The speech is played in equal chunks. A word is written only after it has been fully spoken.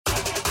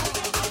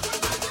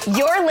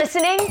You're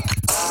listening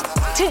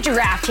to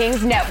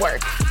DraftKings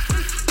Network.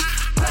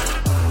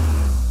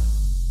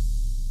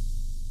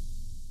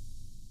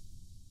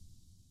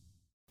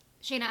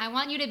 Shayna, I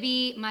want you to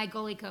be my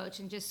goalie coach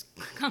and just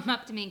come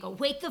up to me and go,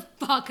 wake the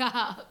fuck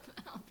up.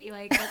 I'll be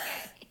like, okay.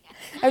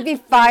 I'd be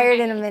fired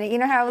in a minute. You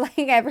know how like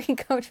every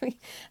coach,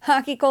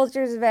 hockey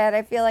culture is bad.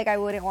 I feel like I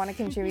wouldn't want to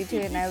contribute to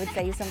it and I would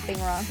say something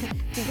wrong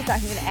because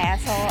I'm an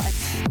asshole.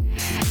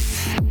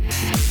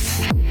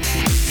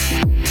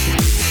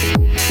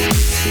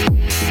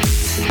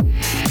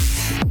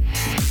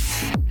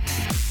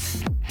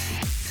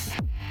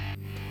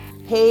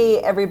 Hey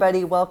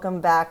everybody,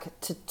 welcome back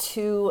to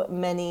Too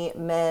Many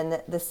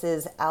Men. This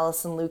is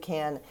Allison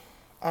Lucan,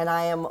 and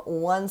I am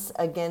once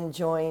again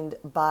joined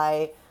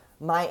by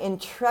my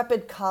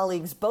intrepid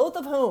colleagues, both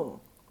of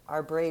whom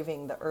are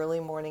braving the early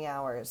morning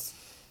hours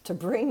to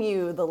bring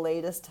you the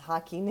latest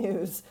hockey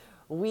news.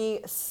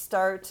 We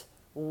start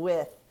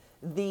with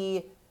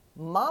the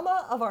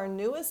mama of our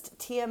newest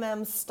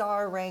TMM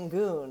star,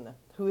 Rangoon,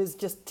 who is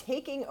just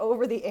taking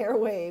over the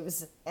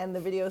airwaves and the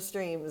video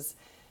streams.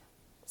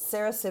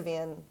 Sara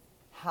Civian,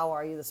 how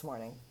are you this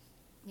morning?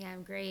 Yeah,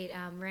 I'm great.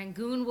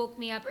 Rangoon woke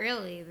me up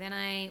early. Then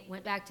I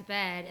went back to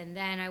bed, and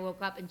then I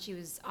woke up and she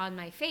was on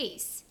my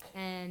face,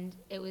 and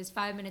it was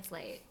 5 minutes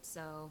late.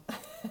 So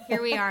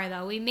here we are,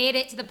 though. We made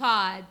it to the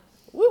pod.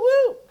 Woo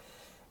woo!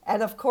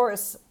 And of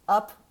course,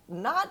 up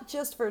not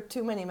just for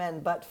Too Many Men,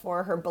 but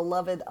for her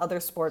beloved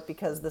other sport,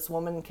 because this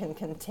woman can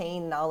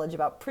contain knowledge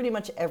about pretty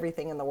much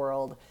everything in the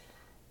world.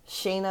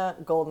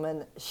 Shayna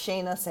Goldman.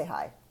 Shayna, say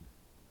hi.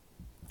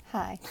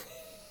 Hi.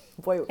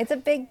 Boy, it's a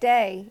big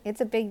day.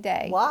 It's a big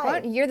day. Why?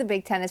 Well, you're the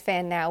big tennis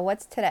fan now.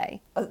 What's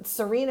today?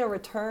 Serena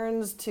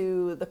returns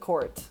to the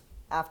court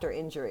after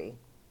injury.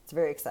 It's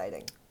very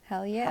exciting.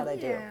 Hell yeah. How'd I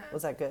do?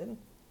 Was that good?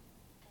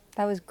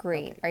 That was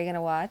great. Okay. Are you going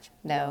to watch?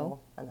 No.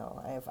 I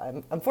know.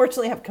 I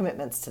unfortunately have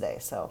commitments today,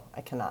 so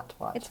I cannot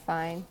watch. It's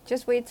fine.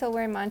 Just wait till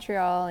we're in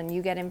Montreal and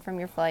you get in from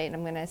your flight and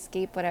I'm going to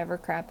escape whatever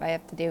crap I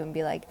have to do and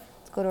be like,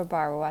 let's go to a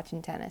bar. We're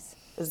watching tennis.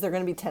 Is there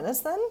going to be tennis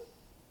then?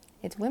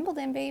 It's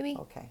Wimbledon, baby.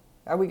 Okay.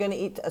 Are we going to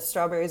eat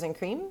strawberries and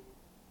cream?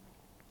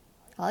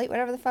 I'll eat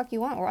whatever the fuck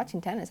you want. We're watching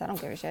tennis. I don't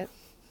give a shit.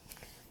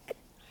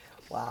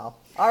 Wow.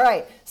 All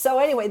right. So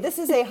anyway, this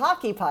is a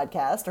hockey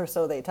podcast, or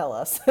so they tell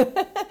us.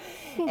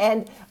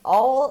 And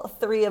all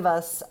three of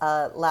us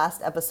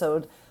last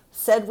episode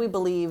said we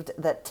believed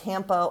that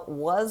Tampa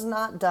was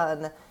not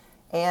done,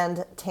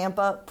 and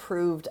Tampa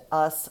proved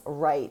us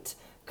right,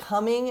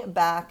 coming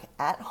back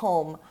at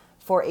home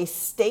for a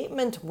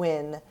statement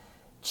win,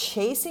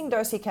 chasing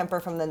Darcy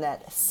Kuemper from the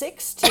net.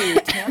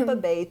 6-2, Tampa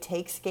Bay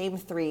takes Game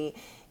 3.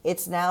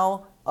 It's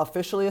now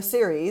officially a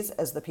series,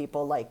 as the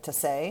people like to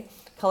say.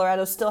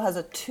 Colorado still has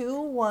a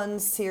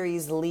 2-1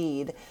 series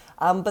lead,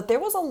 but there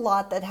was a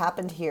lot that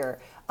happened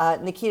here.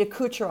 Nikita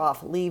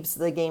Kucherov leaves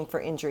the game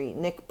for injury.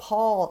 Nick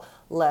Paul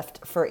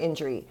left for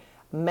injury.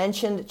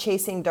 Mentioned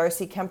chasing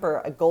Darcy Kuemper,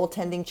 a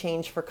goaltending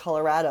change for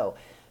Colorado.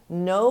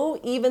 No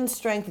even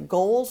strength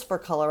goals for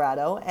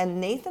Colorado, and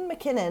Nathan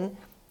MacKinnon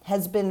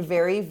has been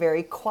very,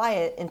 very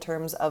quiet in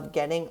terms of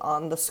getting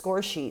on the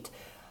score sheet.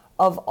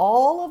 Of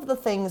all of the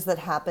things that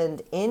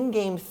happened in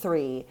Game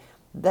 3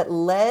 that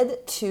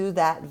led to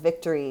that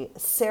victory,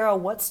 Sara,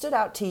 what stood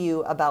out to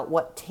you about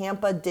what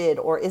Tampa did,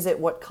 or is it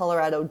what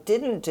Colorado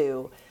didn't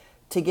do,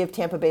 to give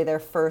Tampa Bay their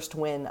first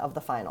win of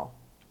the final?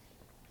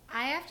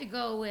 I have to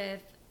go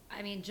with,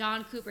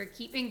 John Cooper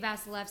keeping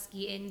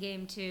Vasilevsky in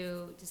Game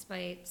 2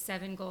 despite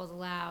 7 goals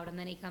allowed, and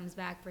then he comes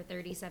back for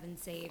 37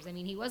 saves.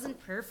 He wasn't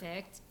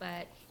perfect,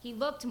 but he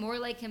looked more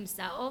like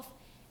himself,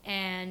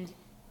 and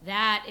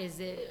that is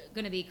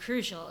going to be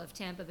crucial if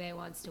Tampa Bay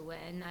wants to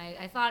win.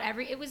 I thought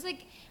it was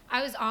like,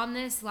 I was on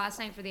this last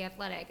night for The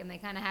Athletic, and they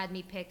kind of had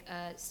me pick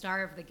a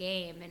star of the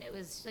game, and it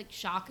was like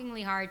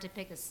shockingly hard to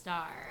pick a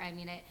star.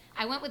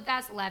 I went with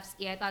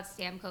Vasilevsky. I thought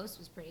Stamkos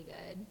was pretty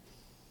good.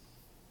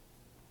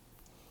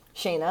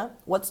 Shayna,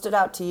 what stood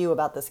out to you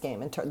about this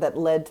game that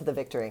led to the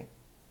victory?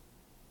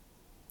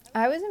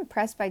 I was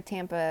impressed by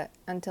Tampa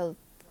until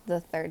the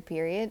third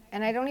period,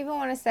 and I don't even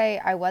want to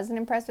say I wasn't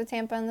impressed with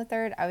Tampa in the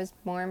third. I was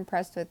more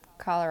impressed with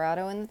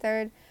Colorado in the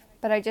third,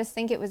 but I just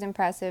think it was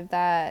impressive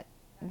that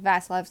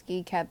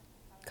Vasilevsky kept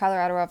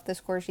Colorado off the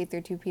score sheet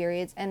through 2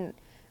 periods, and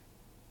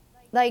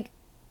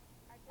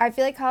I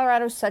feel like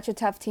Colorado's such a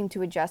tough team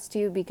to adjust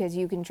to, because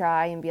you can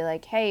try and be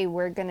like, hey,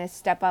 we're going to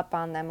step up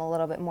on them a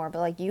little bit more,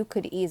 but you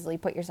could easily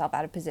put yourself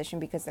out of position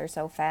because they're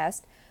so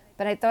fast.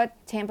 But I thought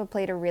Tampa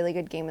played a really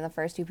good game in the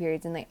first 2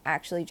 periods, and they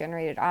actually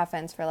generated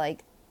offense for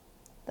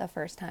the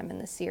first time in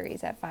the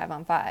series at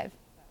 5-on-5.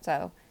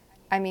 So,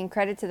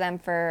 credit to them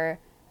for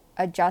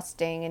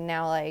adjusting, and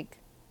now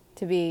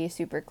to be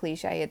super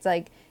cliche,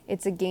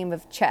 it's a game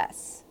of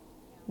chess.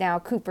 Now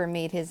Cooper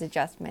made his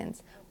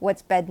adjustments.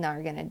 What's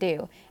Bednar going to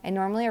do? And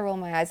normally I roll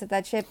my eyes at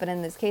that shit, but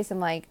in this case I'm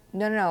like,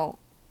 no.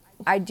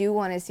 I do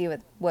want to see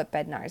what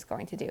Bednar is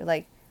going to do.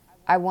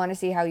 I want to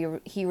see how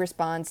he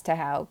responds to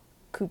how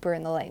Cooper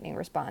and the Lightning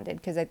responded,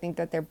 because I think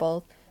that they're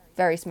both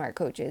very smart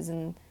coaches,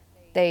 and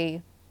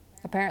they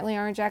apparently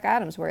aren't Jack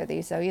Adams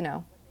worthy, so,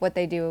 what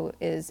they do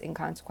is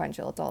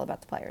inconsequential. It's all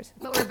about the players.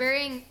 But we're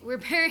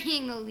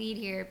burying the lead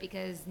here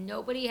because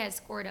nobody has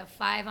scored a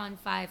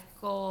 5-on-5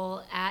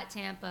 goal at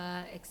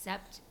Tampa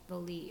except the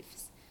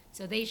Leafs.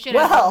 So they should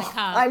have won the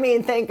cup. I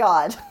mean, thank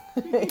God.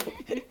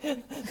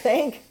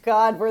 Thank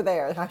God we're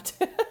there.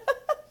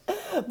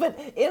 But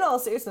in all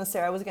seriousness,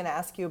 Sarah, I was going to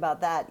ask you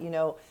about that. You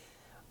know,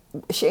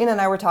 Shane and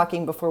I were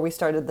talking before we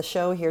started the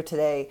show here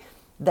today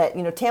that,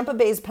 you know, Tampa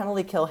Bay's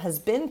penalty kill has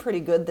been pretty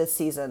good this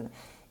season.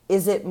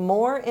 Is it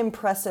more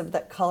impressive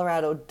that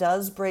Colorado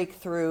does break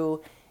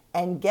through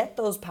and get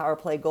those power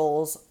play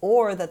goals,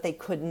 or that they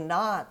could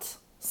not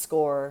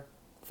score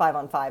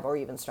 5-on-5 or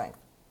even strength?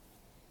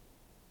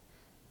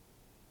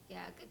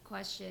 Yeah, good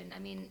question. I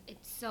mean,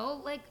 it's so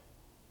like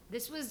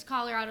this was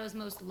Colorado's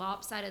most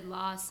lopsided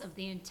loss of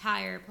the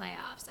entire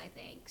playoffs, I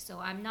think. So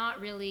I'm not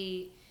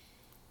really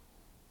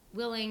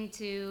willing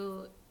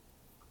to,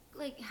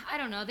 like, I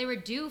don't know. They were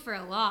due for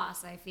a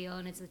loss, I feel,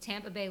 and it's the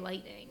Tampa Bay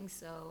Lightning.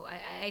 So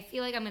I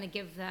feel like I'm going to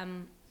give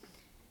them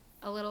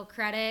a little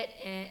credit.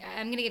 And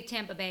I'm going to give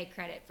Tampa Bay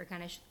credit for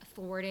kind of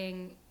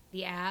thwarting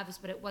the Avs,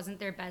 but it wasn't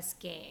their best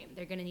game.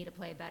 They're going to need to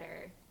play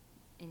better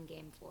in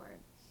Game 4.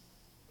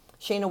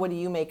 Shayna, what do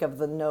you make of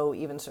the no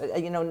even?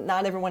 You know,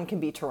 not everyone can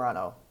be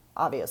Toronto,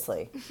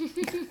 obviously.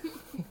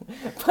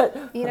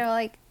 But You know,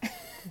 like,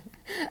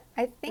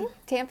 I think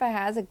Tampa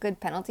has a good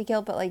penalty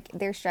kill, but, like,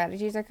 their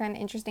strategies are kind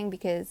of interesting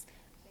because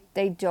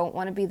they don't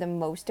want to be the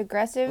most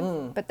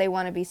aggressive, but they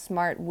want to be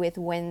smart with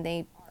when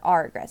they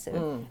are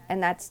aggressive.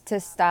 And that's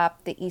to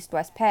stop the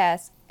east-west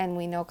pass, and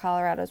we know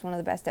Colorado is one of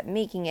the best at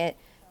making it.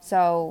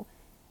 So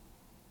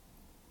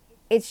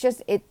it's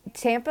just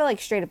Tampa, like,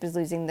 straight up is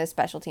losing this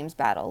special teams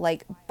battle,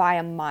 like, by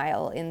a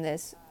mile in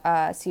this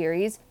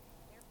series.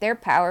 Their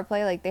power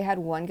play, like, they had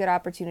one good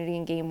opportunity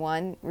in Game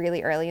 1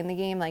 really early in the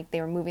game. Like, they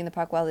were moving the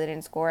puck well, they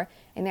didn't score.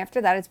 And after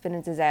that, it's been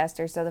a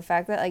disaster. So the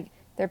fact that, like,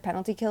 their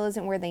penalty kill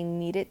isn't where they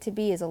need it to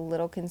be is a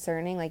little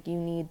concerning. Like, you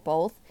need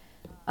both.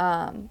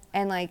 And,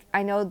 like,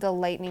 I know the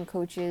Lightning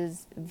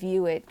coaches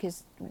view it,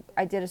 because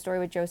I did a story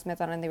with Joe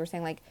Smith on it, and they were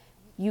saying, like,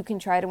 you can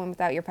try to win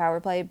without your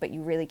power play, but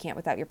you really can't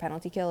without your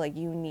penalty kill. Like,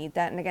 you need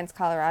that. And against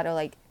Colorado,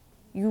 like,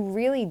 you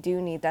really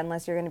do need that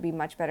unless you're going to be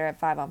much better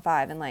at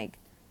 5-on-5. And, like,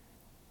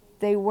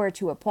 they were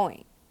to a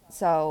point.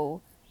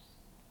 So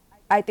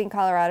I think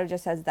Colorado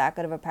just has that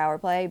good of a power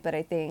play, but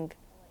I think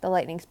the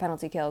Lightning's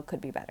penalty kill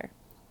could be better.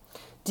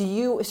 do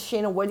you,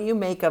 Shayna, what do you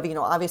make of, you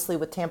know, obviously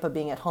with Tampa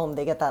being at home,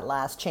 they get that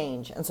last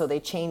change. And so they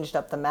changed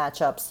up the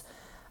matchups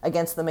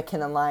against the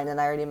McKinnon line. And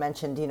I already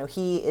mentioned, you know,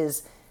 he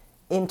is,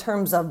 in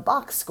terms of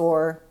box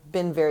score,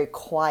 been very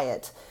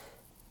quiet.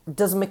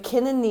 Does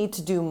McKinnon need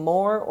to do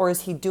more, or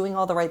is he doing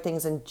all the right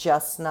things and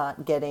just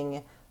not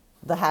getting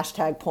the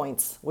hashtag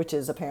points, which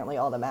is apparently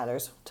all that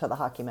matters to the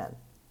hockey men?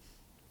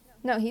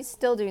 No, he's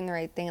still doing the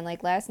right thing. And,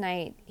 like, last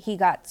night, he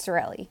got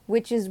Cirelli,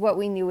 which is what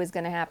we knew was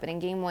going to happen. In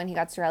Game 1, he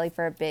got Cirelli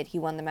for a bit. He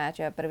won the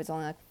matchup, but it was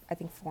only, like, I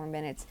think 4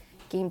 minutes.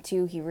 Game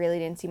 2, he really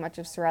didn't see much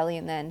of Cirelli.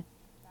 And then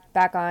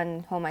back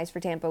on home ice for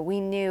Tampa,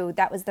 we knew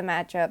that was the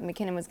matchup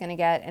McKinnon was going to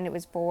get, and it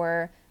was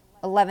for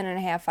 11 and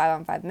a half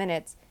 5-on-5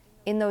 minutes.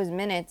 In those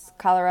minutes,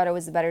 Colorado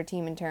was the better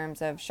team in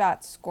terms of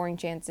shots, scoring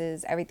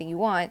chances, everything you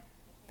want,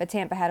 but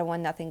Tampa had a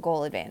 1-0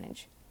 goal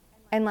advantage.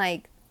 And,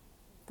 like,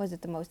 was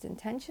it the most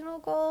intentional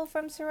goal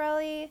from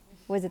Cirelli?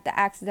 Was it the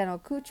accidental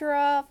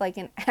Kucherov, like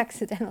an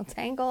accidental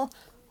tangle?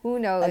 Who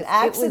knows? An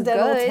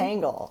accidental it was good.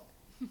 tangle.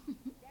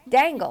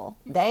 Dangle.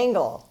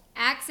 Dangle.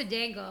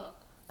 Accidental.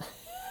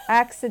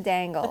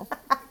 Accidangle.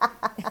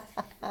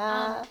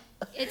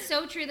 It's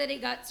so true that he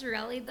got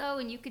Cirelli, though,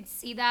 and you could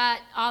see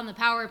that on the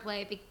power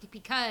play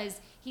because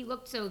he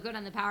looked so good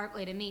on the power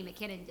play to me.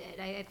 McKinnon did.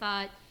 I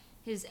thought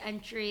his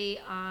entry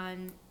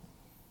on,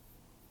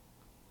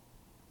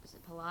 was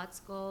it Palat's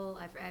goal?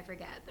 I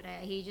forget, but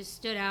he just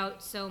stood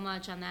out so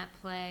much on that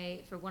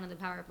play for one of the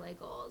power play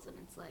goals, and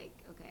it's like,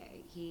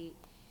 okay, it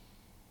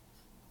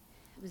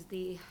was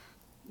the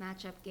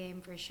matchup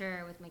game for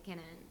sure with McKinnon.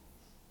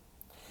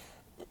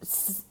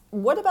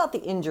 What about the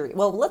injury?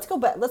 Well, let's go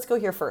back. Let's go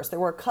here first. There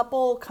were a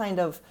couple kind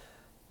of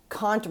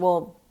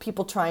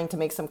people trying to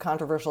make some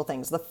controversial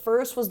things. The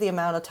first was the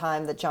amount of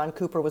time that John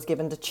Cooper was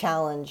given to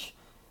challenge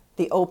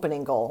the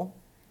opening goal,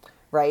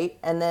 right?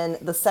 And then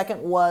the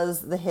second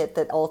was the hit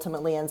that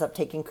ultimately ends up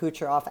taking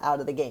Kucherov out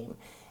of the game.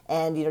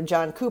 And, you know,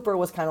 John Cooper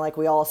was kind of like,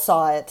 we all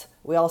saw it.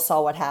 We all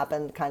saw what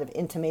happened, kind of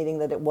intimating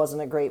that it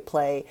wasn't a great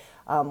play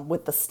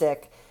with the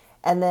stick.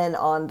 And then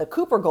on the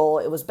Cooper goal,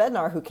 it was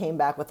Bednar who came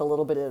back with a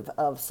little bit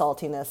of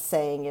saltiness,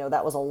 saying, you know,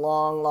 that was a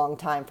long, long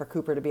time for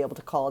Cooper to be able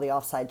to call the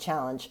offside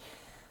challenge.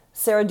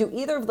 Sarah, do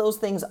either of those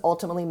things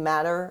ultimately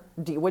matter?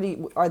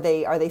 Are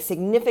they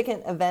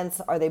significant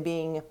events? Are they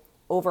being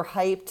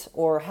overhyped,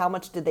 or how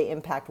much did they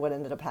impact what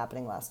ended up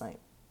happening last night?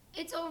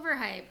 It's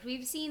overhyped.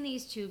 We've seen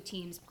these two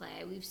teams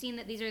play. We've seen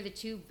that these are the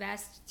two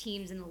best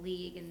teams in the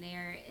league, and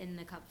they're in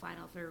the Cup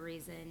final for a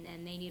reason,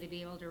 and they need to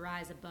be able to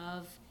rise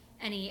above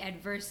any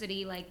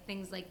adversity, like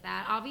things like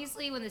that.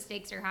 Obviously, when the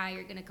stakes are high,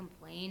 you're going to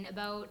complain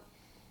about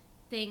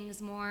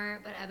things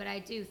more, but I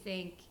do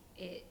think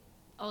it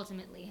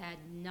ultimately had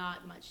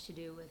not much to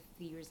do with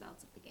the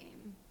results of the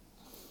game.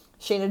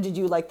 Shayna, did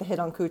you like the hit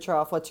on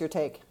Kucherov? What's your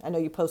take? I know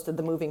you posted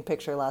the moving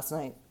picture last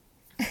night.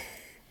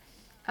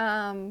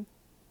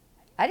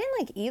 I didn't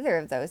like either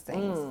of those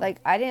things. Like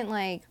I didn't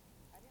like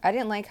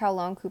how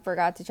long Cooper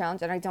got to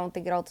challenge, and I don't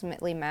think it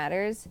ultimately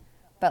matters.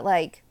 But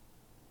like,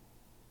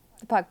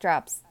 the puck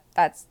drops.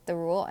 That's the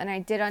rule. And I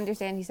did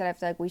understand he said I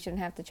feel like we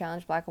shouldn't have to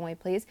challenge black and white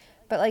plays.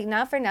 But like,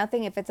 not for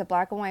nothing, if it's a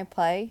black and white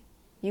play,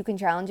 you can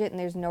challenge it and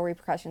there's no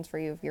repercussions for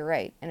you if you're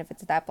right. And if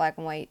it's that black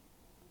and white,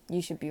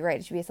 you should be right.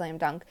 It should be a slam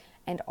dunk.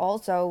 And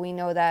also, we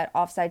know that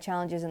offside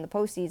challenges in the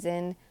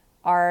postseason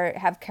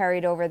have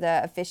carried over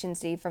the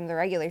efficiency from the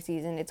regular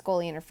season. It's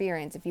goalie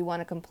interference. If you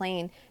want to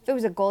complain, if it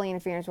was a goalie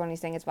interference when he's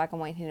saying it's black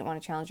and white, he didn't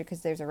want to challenge it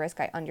because there's a risk.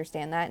 I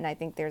understand that, and I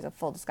think there's a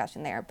full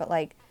discussion there. But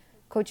like,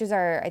 coaches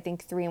are, I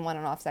think, 3-1 on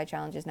offside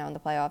challenges now in the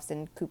playoffs,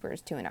 and Cooper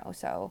is 2-0.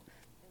 So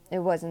it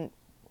wasn't.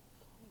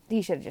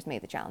 He should have just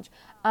made the challenge.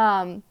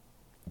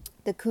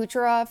 The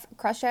Kucherov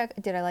crush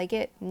check, did I like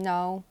it?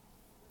 No.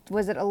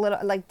 Was it a little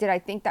like? Did I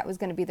think that was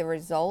going to be the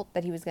result,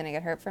 that he was going to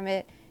get hurt from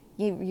it?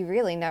 You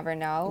really never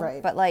know.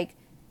 Right. But like,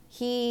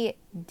 he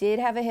did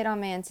have a hit on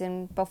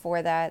Manson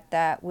before that.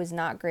 That was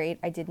not great.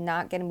 I did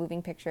not get a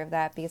moving picture of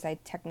that because I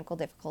had technical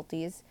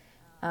difficulties.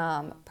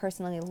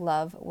 Personally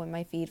love when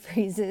my feed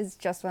freezes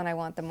just when I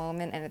want the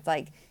moment, and it's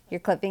like you're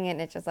clipping it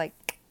and it's just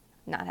like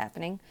not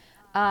happening.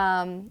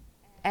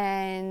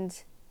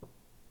 And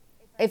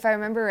if I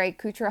remember right,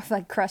 Kucherov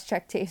like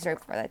cross-checked Taves right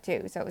before that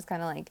too. So it was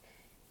kind of like,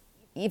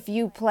 if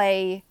you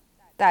play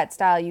that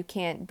style, you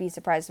can't be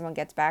surprised someone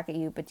gets back at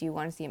you, but do you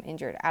want to see him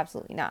injured?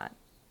 Absolutely not.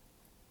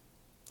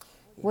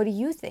 What do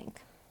you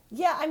think?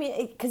 Yeah, I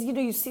mean, because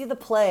you see the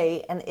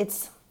play, and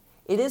it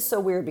is so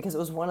weird because it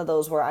was one of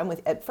those where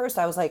at first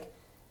I was like,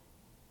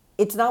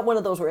 it's not one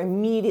of those where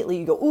immediately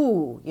you go,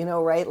 ooh,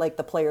 right? Like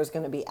the player's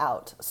going to be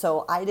out.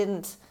 So I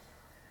didn't.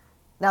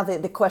 Now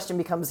the question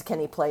becomes, can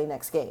he play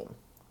next game,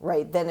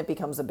 right? Then it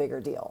becomes a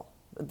bigger deal.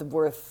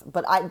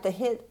 The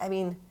hit, I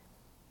mean,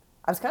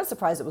 I was kind of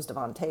surprised it was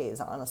Devon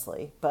Toews,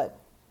 honestly, but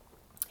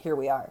here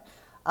we are.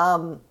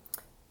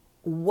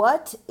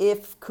 What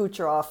if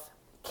Kucherov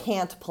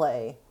can't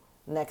play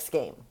next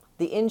game?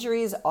 The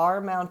injuries are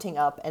mounting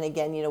up, and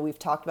again, we've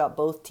talked about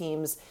both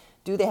teams.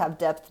 Do they have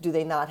depth? Do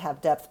they not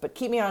have depth? But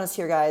keep me honest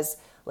here, guys.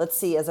 Let's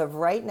see. As of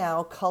right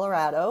now,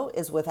 Colorado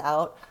is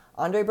without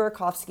Andrei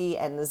Burakovsky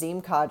and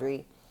Nazem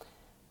Kadri.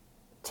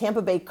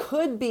 Tampa Bay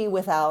could be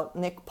without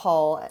Nick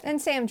Paul.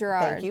 And Sam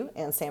Girard. Thank you.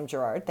 And Sam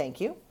Girard. Thank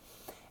you.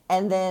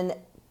 And then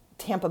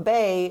Tampa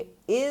Bay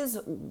is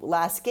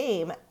last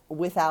game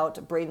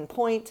without Braden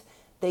Point.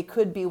 They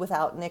could be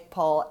without Nick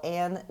Paul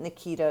and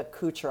Nikita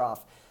Kucherov.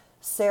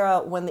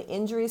 Sarah, when the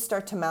injuries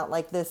start to mount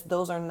like this,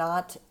 those are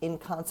not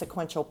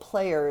inconsequential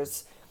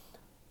players.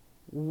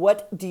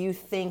 What do you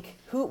think,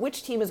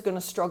 which team is going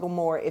to struggle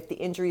more if the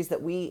injuries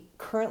that we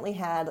currently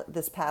had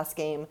this past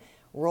game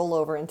roll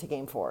over into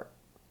game 4?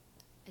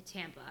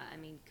 Tampa. I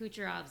mean,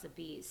 Kucherov's a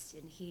beast,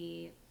 and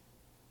he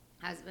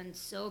has been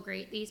so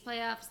great these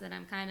playoffs that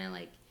I'm kind of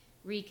like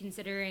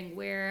reconsidering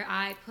where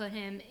I put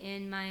him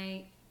in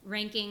my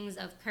rankings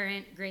of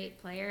current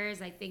great players.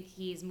 I think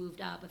he's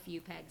moved up a few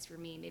pegs for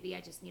me. Maybe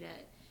I just need to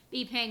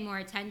be paying more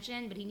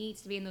attention, but he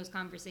needs to be in those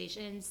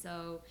conversations.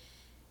 So,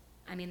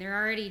 I mean, they're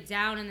already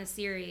down in the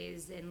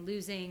series, and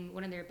losing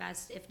one of their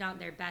best, if not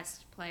their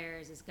best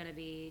players, is going to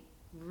be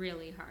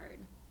really hard.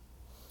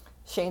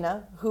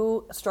 Shayna,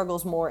 who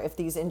struggles more if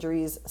these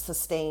injuries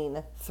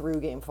sustain through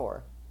game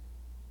 4?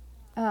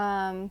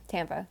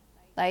 Tampa.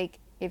 Like,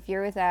 if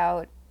you're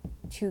without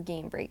 2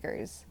 game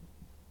breakers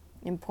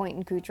in Point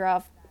and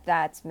Kucherov,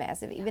 that's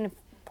massive. Even if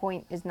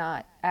Point is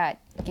not at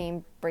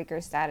game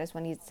breaker status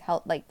when he's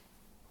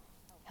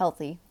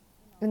healthy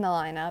in the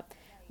lineup.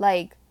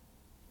 Like,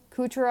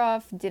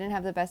 Kucherov didn't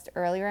have the best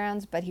early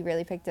rounds, but he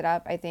really picked it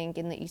up, I think,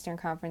 in the Eastern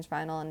Conference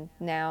Final and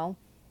now.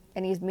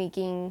 And he's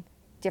making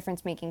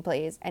difference-making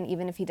plays. And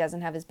even if he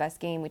doesn't have his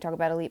best game, we talk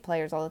about elite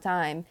players all the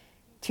time,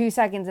 2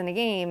 seconds in a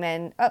game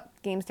and,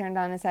 game's turned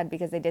on his head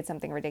because they did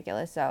something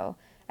ridiculous. So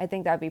I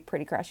think that would be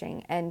pretty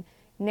crushing. And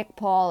Nick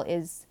Paul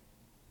is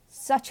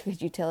such a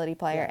good utility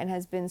player and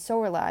has been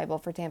so reliable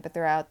for Tampa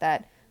throughout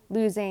that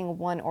losing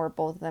one or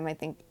both of them, I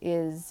think,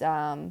 is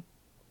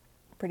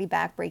pretty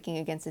backbreaking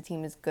against a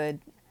team as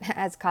good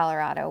as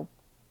Colorado.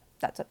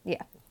 That's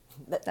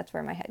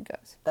where my head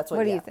goes.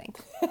 What do you think?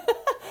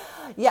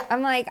 Yeah.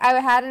 I'm like, I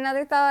had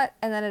another thought,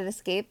 and then it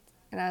escaped,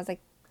 and I was like,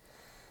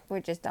 we're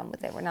just done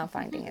with it. We're not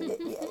finding it.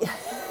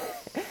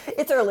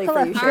 It's early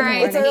for you,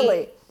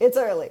 Shayna. It's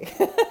early.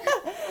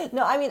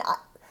 No, I mean,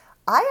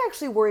 I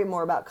actually worry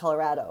more about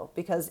Colorado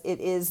because it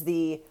is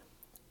the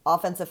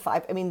offensive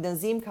 5. I mean,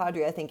 Nazem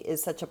Kadri, I think,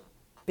 is such a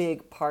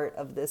big part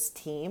of this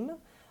team.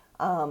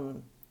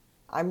 I'm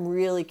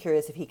really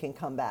curious if he can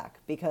come back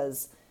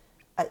because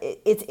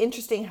it's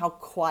interesting how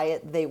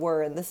quiet they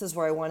were, and this is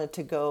where I wanted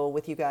to go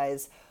with you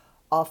guys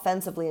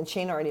offensively, and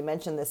Shane already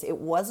mentioned this. It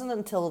wasn't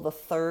until the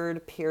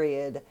third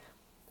period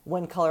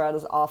when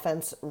Colorado's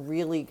offense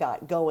really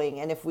got going.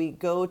 And if we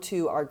go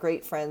to our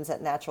great friends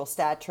at Natural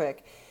Stat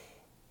Trick,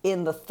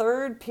 In the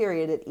third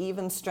period at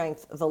even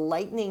strength, the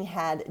Lightning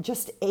had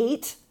just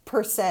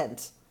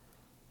 8%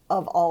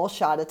 of all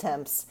shot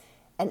attempts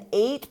and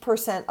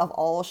 8% of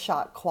all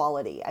shot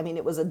quality. I mean,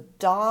 it was a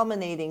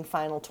dominating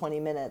final 20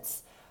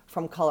 minutes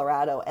from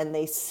Colorado, and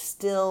they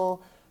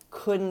still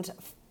couldn't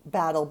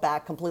battle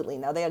back completely.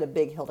 Now, they had a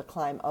big hill to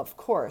climb, of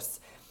course,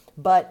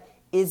 but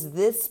is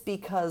this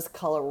because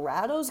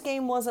Colorado's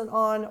game wasn't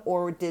on,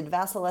 or did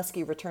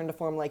Vasilevsky return to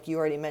form, like you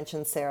already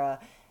mentioned, Sarah,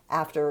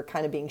 after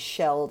kind of being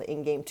shelled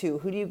in game 2?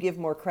 Who do you give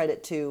more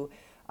credit to,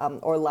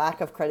 or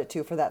lack of credit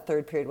to, for that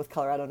third period with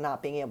Colorado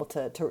not being able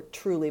to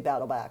truly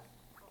battle back?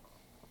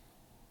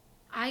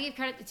 I give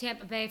credit to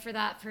Tampa Bay for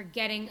that, for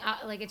getting up.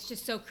 Like, it's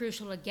just so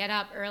crucial to get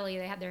up early.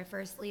 They had their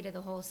first lead of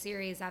the whole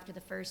series after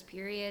the first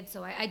period.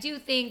 So I do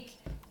think,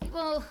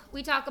 well,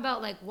 we talk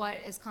about, like, what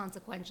is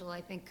consequential.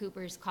 I think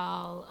Cooper's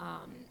call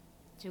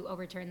to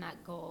overturn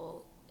that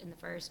goal in the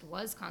first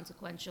was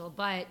consequential.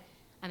 But,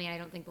 I mean, I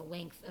don't think the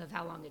length of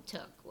how long it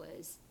took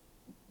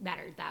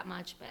mattered that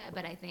much.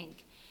 But I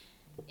think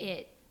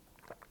it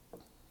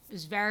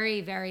was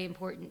very, very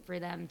important for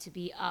them to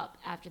be up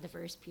after the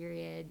first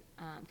period,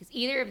 because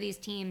either of these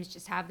teams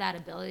just have that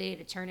ability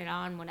to turn it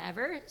on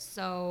whenever.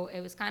 So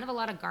it was kind of a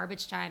lot of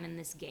garbage time in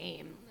this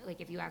game,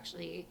 like, if you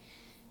actually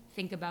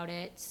think about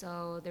it.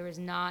 So there was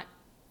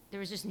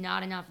just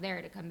not enough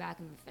there to come back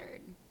in the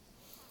third.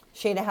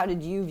 Shayna, how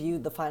did you view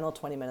the final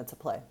 20 minutes of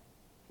play?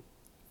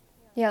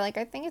 Yeah, like,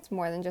 I think it's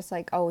more than just,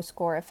 like,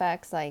 score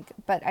effects, like,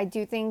 but I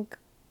do think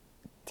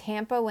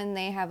Tampa, when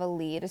they have a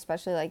lead,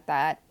 especially like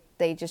that,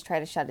 they just try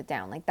to shut it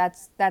down. Like,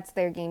 that's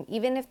their game.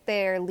 Even if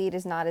their lead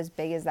is not as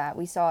big as that,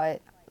 we saw it,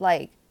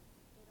 like,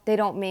 they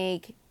don't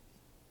make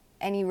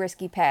any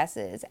risky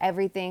passes.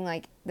 Everything,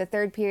 like, the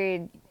third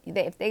period,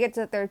 if they get to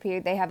the third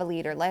period, they have a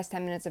lead, or last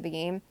 10 minutes of a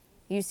game,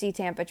 you see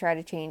Tampa try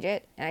to change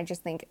it. And I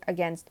just think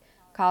against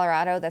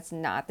Colorado, that's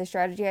not the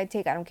strategy I'd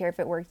take. I don't care if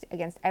it worked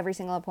against every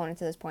single opponent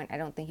to this point. I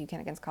don't think you can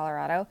against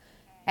Colorado.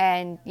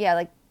 And, yeah,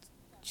 like,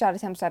 shot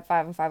attempts at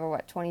 5-on-5 are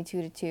what,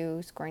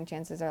 22-2. Scoring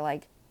chances are,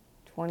 like,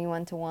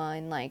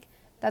 21-1. Like,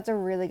 that's a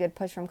really good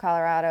push from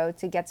Colorado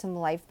to get some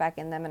life back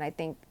in them, and I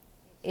think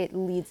it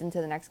leads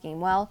into the next game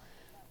well.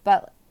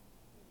 But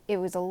it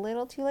was a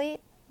little too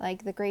late,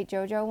 like the great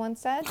JoJo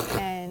once said,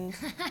 and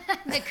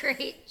The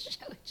great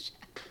JoJo.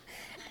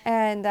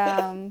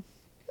 And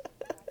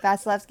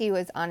Vasilevsky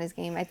was on his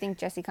game. I think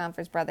Jesse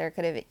Confer's brother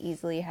could have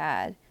easily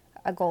had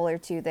a goal or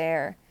two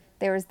there.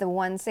 There was the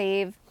one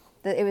save.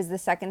 It was the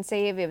second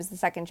save. It was the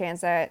second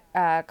chance that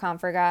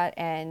Confer got,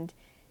 and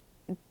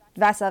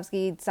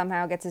Vasilevsky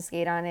somehow gets a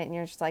skate on it, and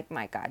you're just like,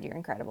 my God, you're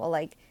incredible.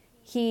 Like,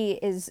 he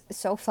is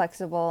so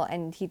flexible,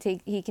 and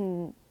he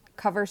can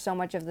cover so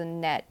much of the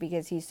net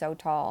because he's so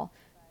tall.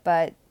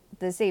 But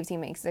the saves he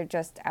makes, they're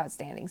just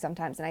outstanding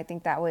sometimes, and I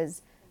think that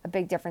was a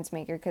big difference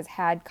maker, because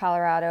had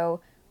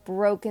Colorado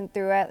broken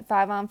through at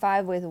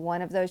 5-on-5 with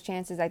one of those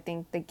chances, I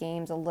think the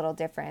game's a little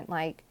different.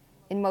 Like,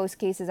 in most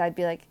cases, I'd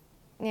be like,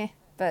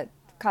 but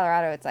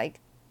Colorado, it's like,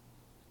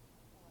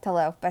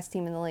 hello, best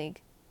team in the league.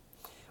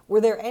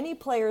 Were there any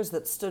players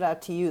that stood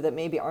out to you that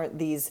maybe aren't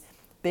these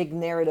big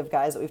narrative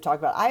guys that we've talked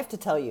about? I have to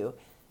tell you,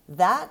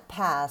 that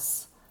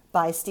pass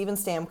by Steven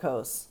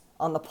Stamkos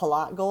on the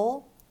Palat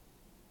goal,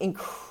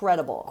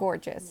 incredible.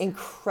 Gorgeous.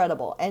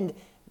 Incredible. And,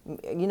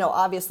 you know,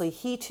 obviously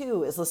he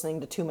too is listening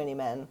to Too Many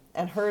Men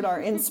and heard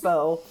our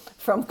inspo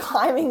from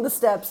climbing the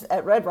steps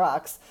at Red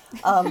Rocks.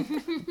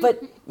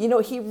 But, you know,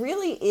 he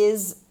really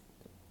is,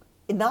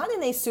 not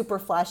in a super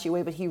flashy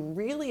way, but he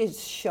really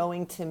is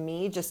showing to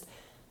me just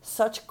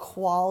such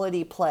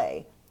quality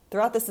play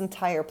throughout this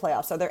entire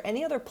playoffs. Are there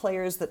any other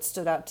players that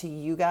stood out to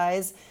you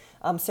guys?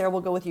 Sarah,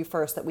 we'll go with you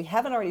first, that we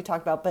haven't already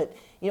talked about, but,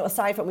 you know,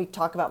 aside from, we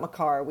talk about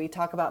Makar, we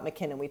talk about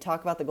McKinnon, we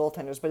talk about the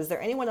goaltenders, but is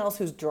there anyone else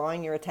who's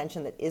drawing your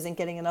attention that isn't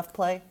getting enough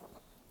play?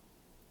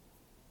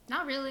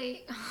 Not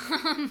really.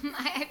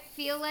 I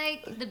feel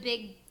like the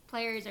big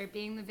players are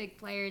being the big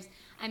players.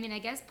 I mean, I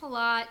guess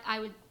Palat,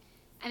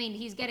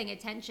 he's getting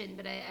attention,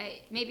 but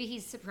I maybe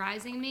he's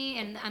surprising me.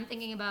 And I'm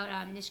thinking about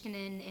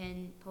Niskanen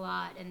and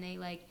Palat, and they,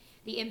 like,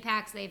 the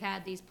impacts they've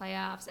had these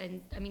playoffs.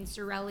 And, I mean,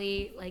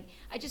 Cirelli, like,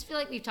 I just feel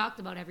like we've talked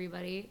about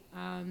everybody.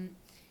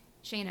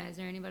 Shayna, is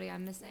there anybody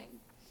I'm missing?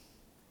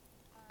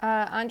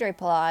 Andre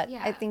Palat.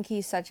 Yeah. I think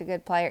he's such a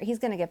good player. He's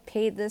going to get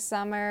paid this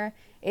summer.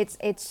 It's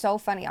so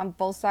funny. On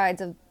both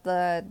sides of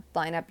the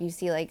lineup, you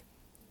see, like,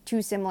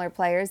 two similar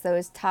players,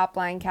 those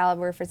top-line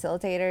caliber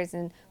facilitators,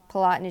 and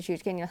Palat and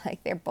Nichushkin, you're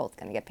like, they're both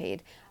going to get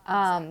paid.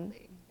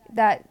 Exactly.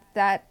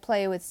 That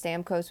play with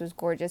Stamkos was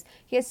gorgeous.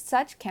 He has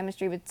such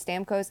chemistry with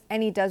Stamkos,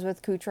 and he does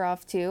with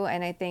Kucherov too.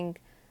 And I think,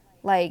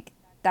 like,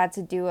 that's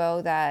a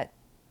duo that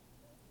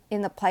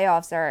in the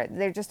playoffs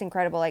they're just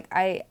incredible. Like,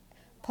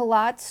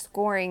 Palat's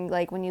scoring,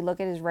 like, when you look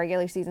at his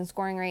regular season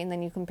scoring rate and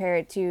then you compare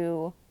it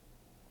to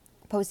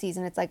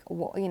postseason, it's like,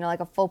 you know,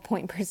 like a full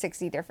point per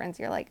 60 difference.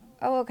 You're like,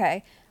 oh,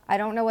 okay. I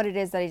don't know what it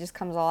is that he just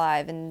comes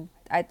alive, and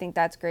I think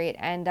that's great.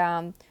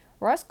 And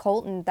Ross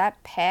Colton,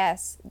 that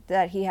pass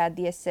that he had,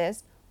 the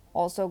assist,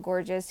 also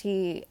gorgeous.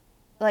 He,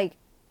 like,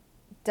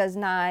 does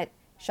not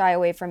shy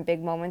away from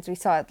big moments. We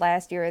saw it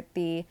last year at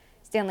the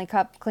Stanley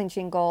Cup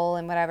clinching goal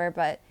and whatever,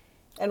 but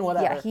And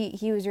whatever. yeah,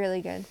 he was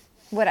really good.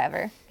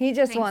 Whatever. He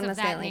just Things won of the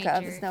that Stanley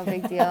Cup. nature. It's no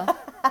big deal.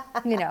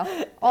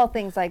 All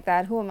things like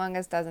that. Who among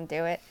us doesn't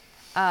do it?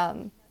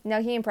 No,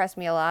 he impressed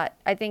me a lot.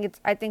 I think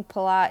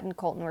Palat and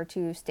Colton were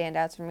two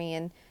standouts for me,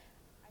 and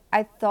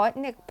I thought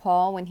Nick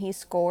Paul, when he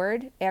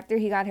scored after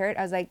he got hurt,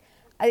 I was like,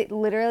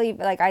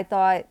 I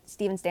thought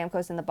Steven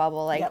Stamkos in the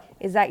bubble. Like, Yep.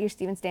 Is that your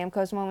Steven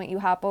Stamkos moment? You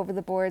hop over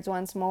the boards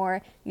once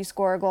more, you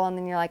score a goal, and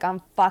then you're like,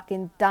 I'm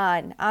fucking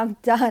done. I'm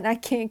done. I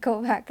can't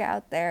go back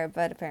out there.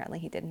 But apparently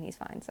he didn't. He's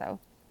fine. So,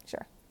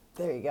 sure.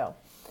 There you go.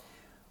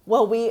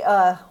 Well, we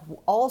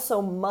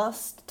also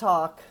must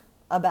talk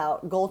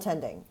about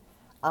goaltending.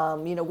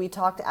 We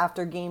talked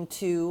after game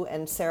 2,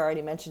 and Sarah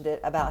already mentioned it,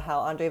 about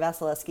how Andrei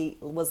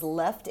Vasilevsky was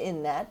left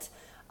in net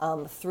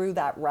through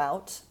that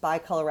route by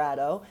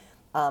Colorado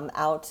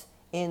out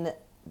in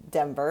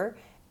Denver.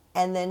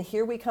 And then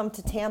here we come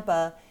to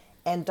Tampa,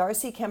 and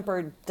Darcy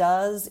Kemper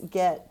does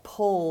get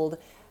pulled.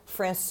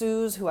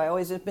 Francouz, who I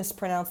always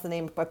mispronounce the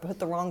name, if I put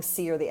the wrong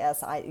C or the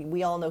S,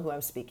 we all know who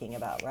I'm speaking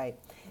about, right?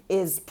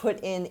 Is put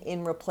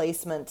in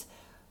replacement.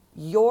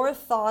 Your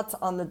thoughts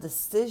on the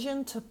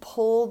decision to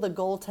pull the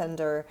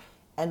goaltender,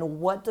 and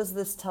what does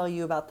this tell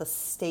you about the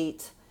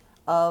state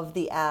of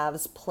the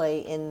Avs play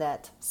in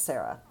net,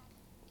 Sarah?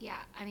 Yeah,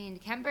 I mean,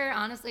 Kemper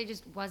honestly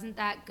just wasn't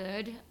that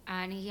good,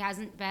 and he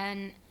hasn't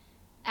been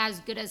as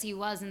good as he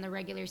was in the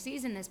regular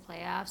season this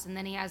playoffs. And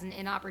then he has an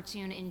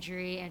inopportune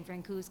injury, and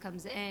Francouz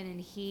comes in,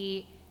 and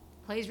he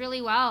plays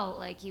really well.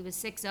 Like, he was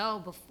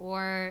 6-0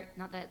 before,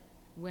 not that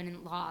win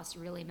and loss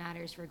really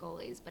matters for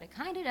goalies, but it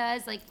kind of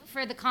does, like,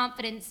 for the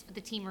confidence of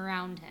the team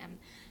around him.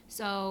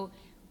 So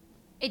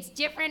it's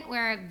different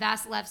where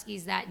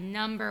Vasilevsky's that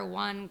number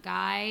one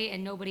guy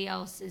and nobody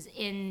else is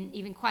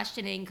even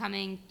questioning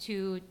coming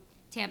to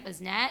Tampa's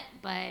net,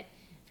 but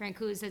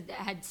Francouz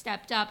had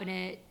stepped up in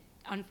an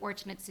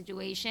unfortunate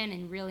situation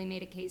and really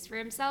made a case for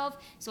himself.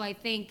 So I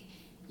think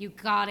you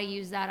gotta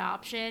use that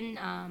option,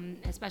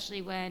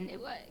 especially when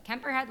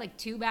Kemper had like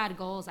 2 bad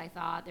goals. I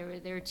thought there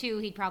were 2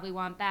 he'd probably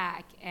want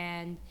back,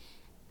 and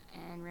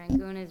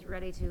Rangoon is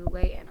ready to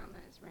weigh in on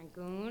this.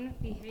 Rangoon,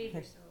 behave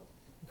yourself.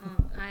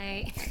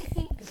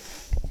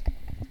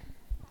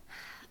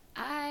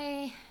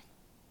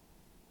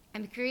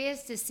 I'm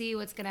curious to see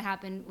what's gonna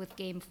happen with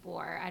Game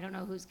 4. I don't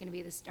know who's gonna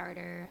be the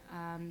starter.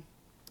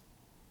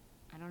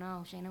 I don't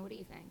know, Shayna. What do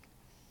you think?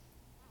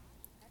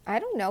 I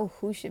don't know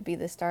who should be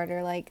the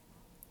starter. Like,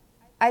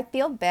 I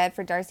feel bad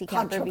for Darcy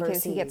Kemper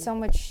because he gets so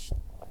much.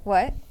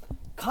 What?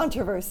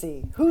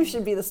 Controversy. Who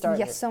should be the starter?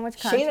 Yes, so much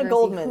controversy. Shayna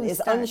Goldman Who's is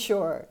starting?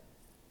 unsure.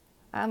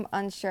 I'm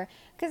unsure.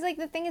 Because, like,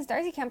 the thing is,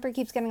 Darcy Kemper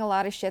keeps getting a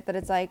lot of shit that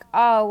it's like,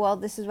 oh, well,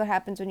 this is what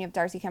happens when you have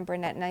Darcy Kemper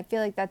in net. And I feel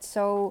like that's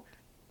so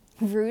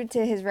rude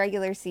to his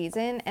regular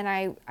season. And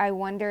I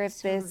wonder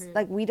if rude.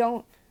 like,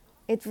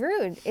 it's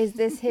rude. Is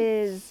this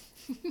his,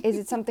 is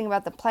it something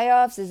about the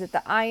playoffs? Is it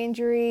the eye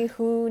injury?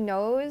 Who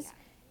knows?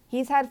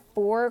 He's had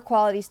 4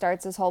 quality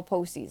starts this whole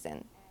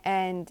postseason.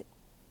 And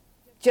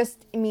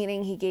just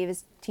meaning he gave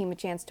his team a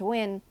chance to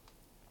win.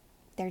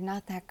 They're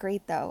not that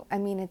great, though. I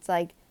mean, it's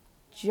like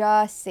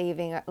just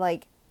saving,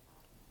 like,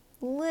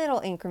 little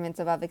increments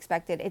above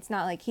expected. It's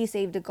not like he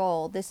saved a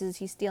goal.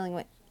 He's stealing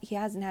what he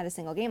hasn't had a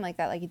single game like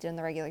that like he did in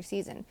the regular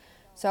season.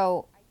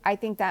 So I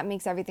think that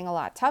makes everything a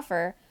lot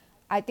tougher.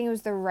 I think it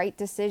was the right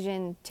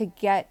decision to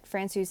get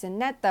Francouz in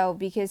net, though,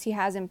 because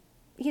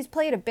he's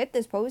played a bit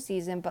this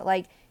postseason, but,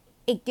 like,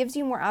 it gives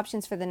you more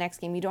options for the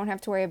next game. You don't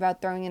have to worry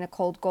about throwing in a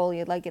cold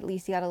goalie. Like, at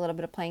least he got a little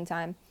bit of playing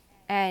time.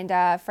 And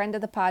friend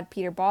of the pod,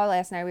 Peter Ball,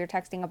 last night we were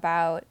texting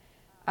about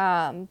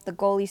the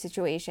goalie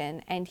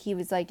situation, and he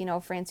was like,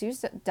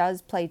 Francouz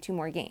does play 2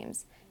 more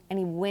games, and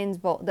he wins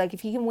both. Like,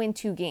 if he can win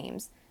 2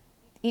 games,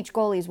 each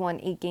goalie's won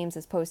 8 games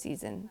this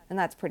postseason, and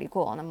that's pretty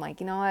cool. And I'm like,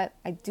 you know what?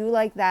 I do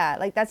like that.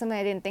 Like, that's something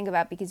I didn't think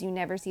about because you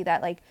never see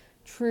that, like,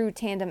 true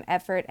tandem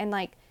effort. And,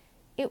 like,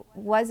 it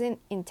wasn't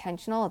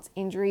intentional. It's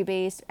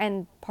injury-based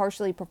and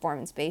partially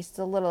performance-based. It's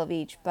a little of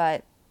each,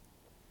 but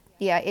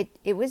yeah,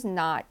 it was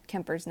not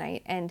Kemper's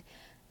night. And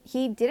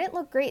he didn't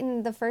look great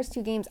in the first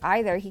 2 games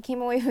either. He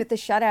came away with the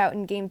shutout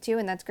in game 2,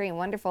 and that's great and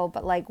wonderful,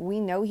 but, like, we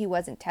know he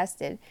wasn't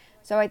tested.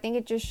 So I think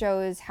it just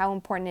shows how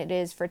important it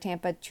is for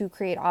Tampa to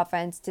create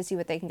offense to see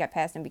what they can get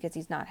past him, because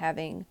he's not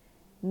having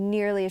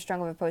nearly as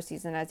strong of a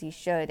postseason as he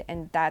should,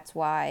 and that's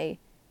why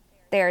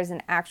there's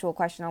an actual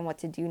question on what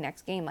to do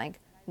next game. Like,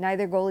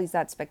 neither goalie's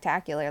that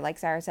spectacular. Like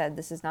Sarah said,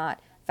 this is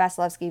not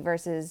Vasilevsky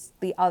versus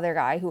the other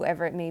guy,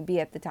 whoever it may be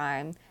at the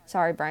time.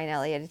 Sorry, Brian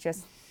Elliott. It's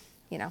just,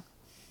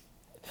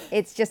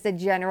 it's just a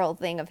general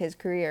thing of his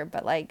career.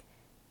 But, like,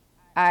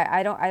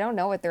 I don't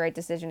know what the right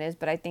decision is,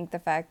 but I think the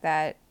fact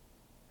that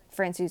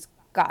Francouz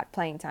got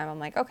playing time, I'm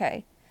like,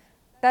 okay,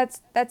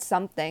 that's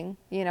something,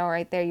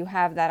 right there. You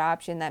have that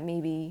option that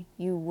maybe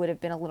you would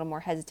have been a little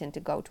more hesitant to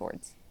go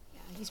towards.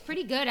 Yeah, he's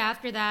pretty good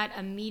after that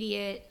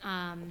immediate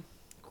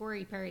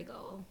Corey Perry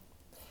goal.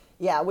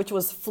 Yeah, which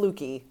was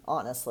fluky,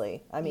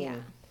 honestly. I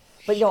mean,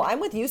 But no, I'm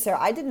with you, Sarah.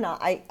 I did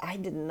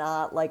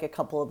not like a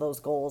couple of those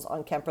goals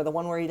on Kemper. The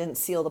one where he didn't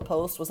seal the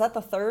post, was that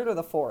the third or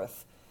the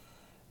fourth?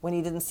 When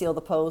he didn't seal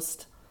the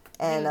post,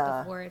 and It was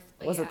the fourth,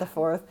 but was it the yeah.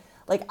 fourth?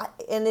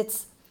 And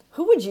it's,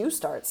 who would you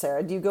start,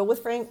 Sarah? Do you go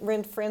with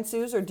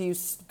Francouz, or do you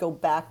go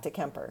back to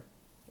Kemper?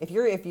 If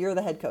you're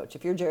the head coach,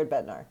 if you're Jared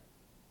Bednar.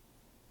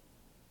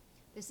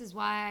 This is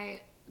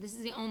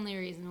the only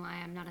reason why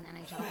I'm not an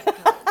NHL head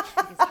coach,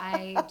 because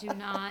I do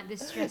not,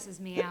 this stresses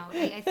me out.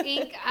 I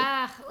think,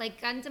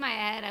 gun to my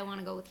head, I want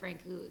to go with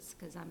Francouz,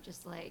 because I'm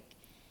just like,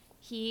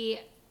 he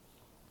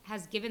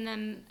has given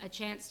them a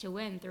chance to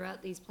win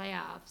throughout these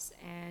playoffs,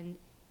 and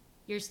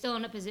you're still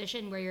in a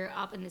position where you're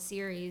up in the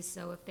series,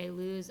 so if they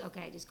lose,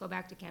 okay, just go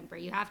back to Kemper.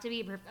 You have to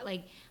be, I'm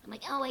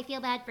like, oh, I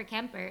feel bad for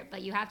Kemper,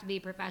 but you have to be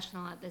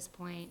professional at this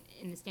point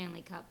in the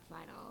Stanley Cup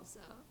final, so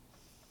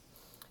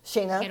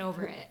Shayna, get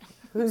over it.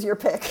 Who's your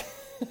pick?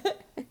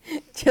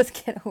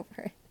 Just get over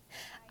it.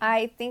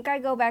 I think I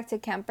go back to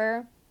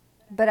Kemper,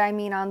 but I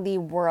mean on the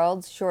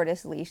world's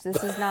shortest leash.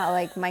 This is not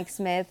like Mike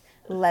Smith,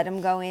 let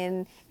him go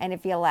in, and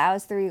if he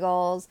allows 3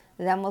 goals,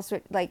 then we'll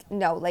switch.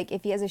 No,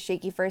 if he has a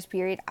shaky first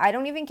period, I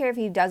don't even care if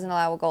he doesn't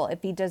allow a goal.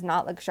 If he does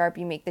not look sharp,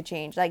 you make the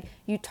change.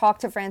 You talk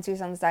to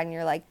Francouz on the side and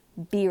you're like,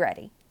 be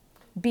ready.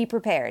 Be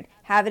prepared.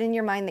 Have it in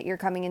your mind that you're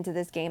coming into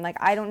this game.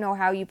 I don't know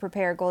how you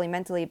prepare a goalie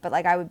mentally, but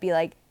I would be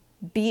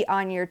be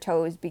on your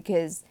toes,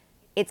 because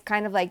it's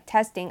kind of like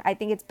testing. I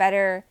think it's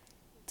better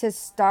to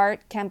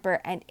start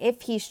Kemper, and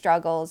if he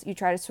struggles, you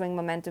try to swing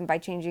momentum by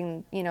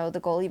changing,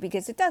 the goalie,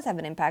 because it does have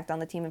an impact on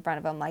the team in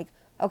front of him.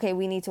 Okay,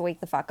 we need to wake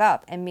the fuck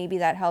up, and maybe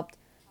that helped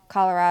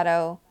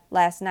Colorado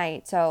last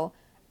night. So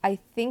I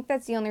think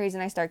that's the only reason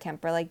I start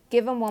Kemper.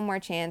 Give him one more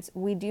chance.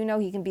 We do know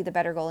he can be the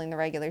better goalie in the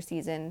regular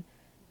season,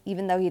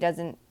 even though he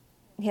hasn't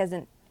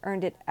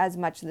earned it as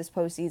much this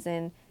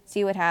postseason.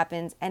 See what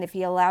happens, and if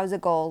he allows a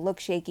goal, look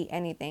shaky,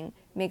 anything,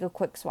 make a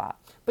quick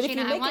swap. But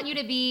Shayna, I want you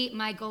to be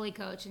my goalie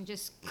coach and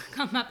just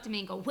come up to me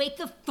and go, wake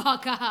the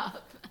fuck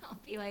up. I'll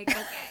be like,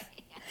 okay.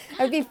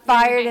 I'd be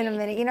fired in a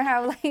minute. You know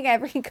how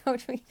every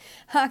coach,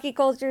 hockey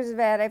culture is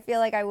bad. I feel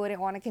like I wouldn't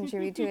want to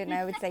contribute to it, and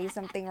I would say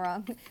something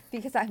wrong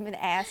because I'm an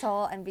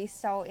asshole and be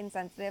so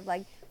insensitive.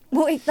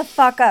 Wake the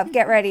fuck up,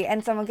 get ready.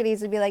 And someone could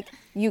easily be like,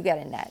 you get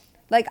in net.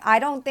 I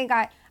don't think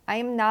I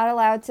am not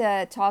allowed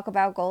to talk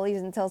about goalies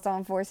until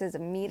someone forces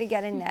me to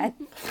get in net,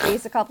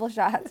 face a couple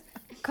shots,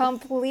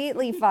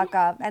 completely fuck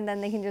up, and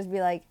then they can just be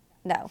like,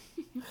 no.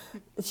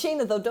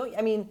 Shayna,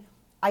 though,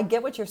 I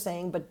get what you're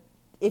saying, but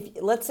if,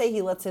 let's say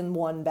he lets in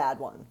one bad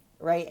one,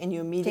 right, and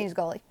you immediately change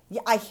goalie.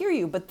 Yeah, I hear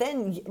you, but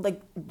then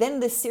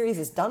this series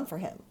is done for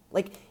him.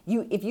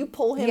 If you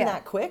pull him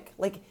that quick,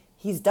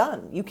 he's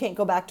done. You can't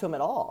go back to him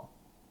at all.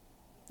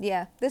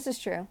 Yeah, this is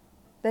true.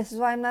 This is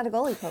why I'm not a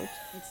goalie coach.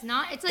 It's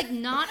not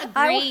a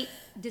great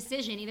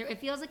decision either.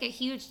 It feels like a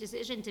huge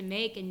decision to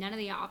make, and none of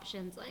the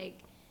options,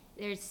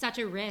 there's such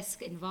a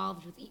risk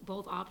involved with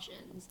both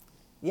options.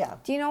 Yeah.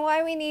 Do you know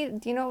what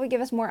would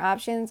give us more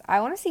options? I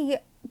want to see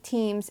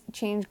teams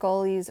change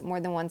goalies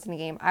more than once in a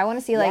game. I want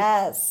to see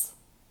yes.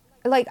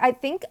 I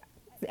think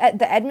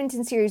the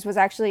Edmonton series was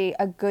actually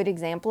a good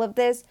example of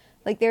this.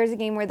 There's a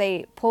game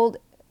where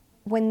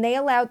when they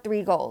allowed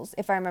 3 goals,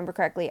 if I remember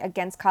correctly,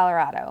 against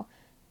Colorado.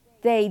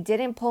 They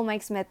didn't pull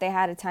Mike Smith. They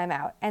had a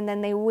timeout. And then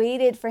they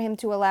waited for him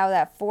to allow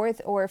that 4th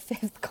or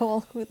 5th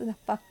goal, who the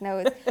fuck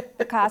knows,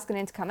 for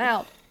Koskinen to come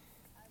out.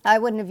 I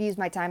wouldn't have used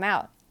my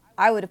timeout.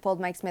 I would have pulled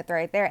Mike Smith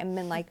right there and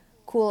been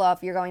cool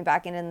off, you're going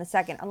back in the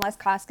second. Unless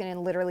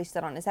Koskinen literally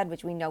stood on his head,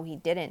 which we know he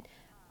didn't.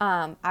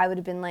 I would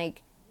have been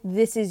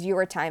this is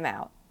your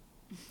timeout.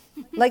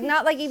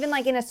 Not even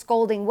in a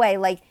scolding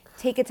way.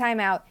 Take a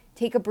timeout,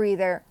 take a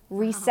breather,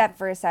 reset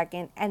for a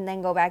second, and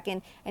then go back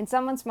in. And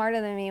someone smarter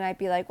than me might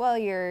be well,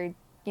 you're,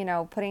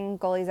 putting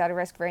goalies out of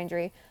risk for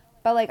injury.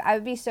 But, I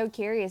would be so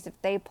curious if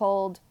they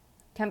pulled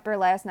Kemper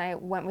last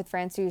night, went with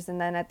Francouz,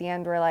 and then at the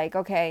end were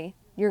okay,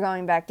 you're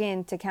going back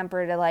in to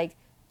Kemper to,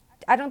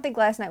 I don't think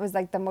last night was,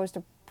 the most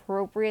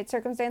appropriate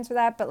circumstance for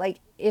that, but,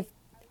 if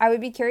I would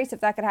be curious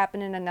if that could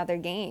happen in another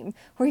game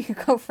where you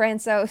go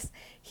Francouz,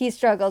 he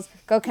struggles,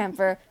 go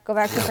Kemper, go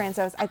back to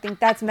Francouz. I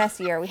think that's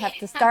messier. We have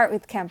to start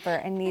with Kemper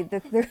and need the.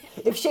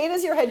 If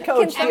Shayna's your head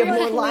coach, do you have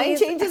more line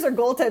changes or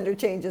goaltender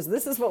changes?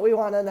 This is what we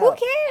want to know. Who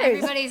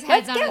cares? Everybody's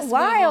heads Let's on get a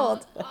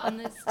wild on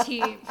this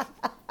team.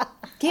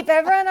 Keep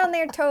everyone on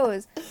their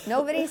toes.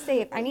 Nobody's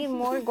safe. I need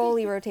more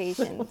goalie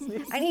rotations.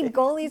 I need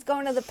goalies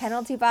going to the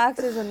penalty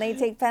boxes when they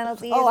take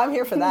penalties. Oh, I'm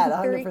here for that,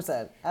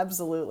 100%.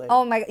 Absolutely.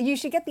 Oh my, you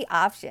should get the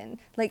option.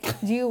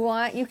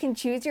 You can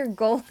choose your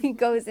goalie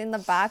goes in the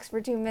box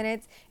for 2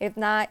 minutes. If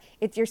not,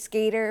 it's your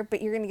skater,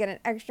 but you're going to get an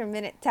extra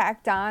minute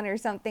tacked on or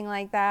something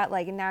like that.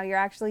 Now you're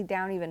actually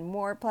down even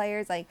more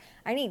players. I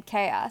need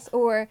chaos.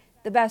 Or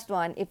the best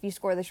one, if you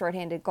score the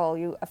shorthanded goal,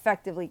 you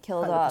effectively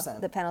killed 100%.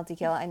 off the penalty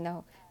kill. I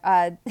know.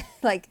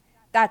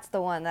 That's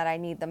the one that I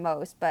need the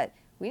most. But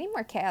we need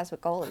more chaos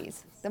with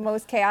goalies. The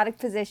most chaotic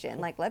position.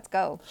 Like, let's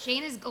go.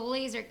 Shayna's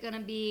goalies are going to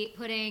be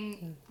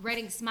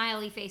writing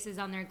smiley faces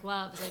on their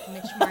gloves like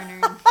Mitch Marner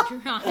and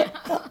Toronto.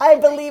 I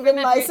believe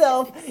in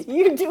myself.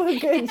 You do a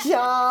good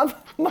job.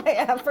 My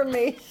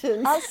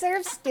affirmations. I'll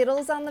serve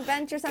Skittles on the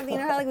bench or something. You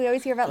know how like we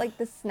always hear about like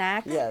the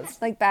snacks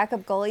Yes. like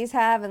backup goalies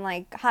have and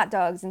like hot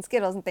dogs and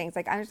Skittles and things.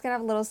 Like I'm just gonna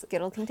have little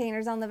Skittle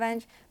containers on the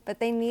bench, but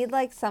they need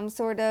like some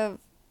sort of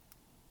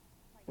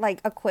like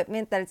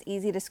equipment that it's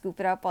easy to scoop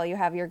it up while you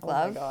have your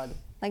glove. Oh my God.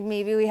 Like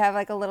maybe we have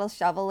like a little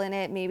shovel in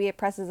it. Maybe it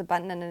presses a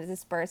button and it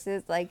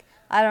disperses. Like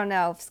I don't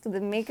know.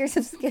 The makers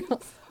of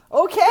Skittles.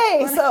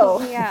 Okay,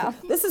 so Yeah.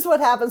 this is what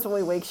happens when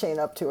we wake Shane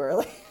up too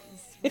early.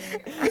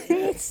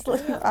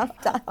 I'm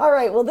done. All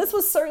right, well, this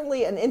was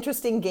certainly an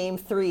interesting Game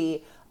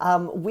 3.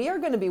 We are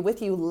going to be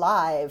with you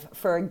live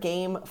for a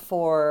Game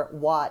 4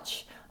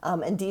 watch,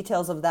 and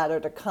details of that are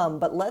to come.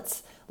 But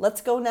let's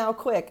go now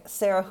quick.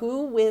 Sarah,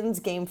 who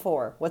wins Game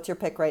 4? What's your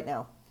pick right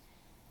now?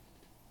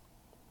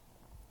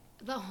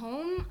 The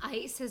home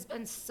ice has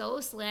been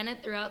so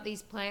slanted throughout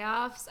these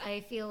playoffs.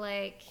 I feel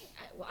like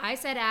I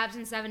said Avs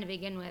in 7 to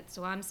begin with,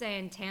 so I'm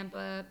saying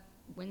Tampa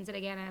wins it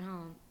again at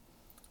home.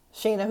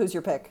 Shayna, who's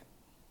your pick?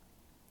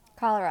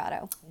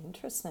 Colorado.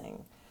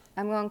 Interesting.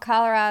 I'm going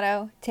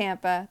Colorado,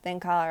 Tampa, then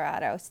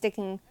Colorado.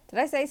 Did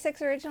I say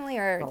 6 originally,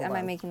 or Hold am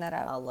I on. making that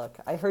up? I'll look.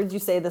 I heard you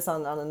say this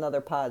on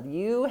another pod.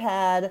 You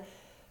had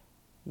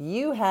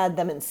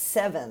them in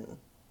 7,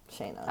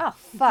 Shayna. Oh,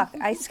 fuck.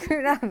 I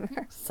screwed up.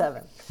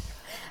 7.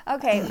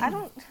 Okay,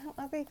 are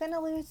they going to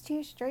lose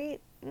 2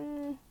 straight?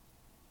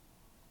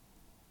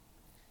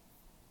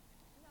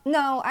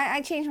 No,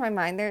 I changed my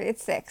mind.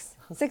 It's 6.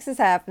 6 is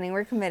happening.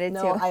 We're committed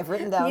to No, it. I've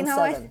written down You know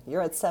 7. what?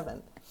 You're at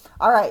 7.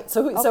 All right.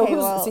 So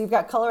you've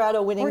got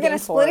Colorado winning We're Game going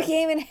to 4. split a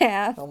game in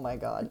half. Oh my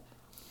God.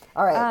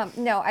 All right.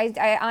 No,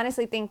 I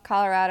honestly think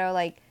Colorado,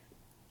 like,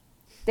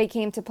 they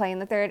came to play in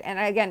the third. And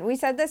again, we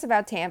said this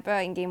about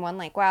Tampa in Game 1,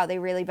 like, wow, they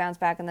really bounced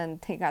back and then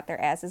they got their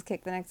asses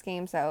kicked the next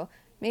game. So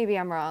maybe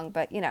I'm wrong,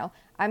 but,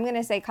 I'm going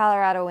to say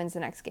Colorado wins the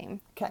next game.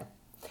 Okay.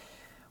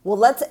 Well,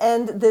 let's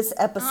end this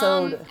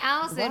episode.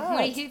 Allison,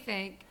 what do you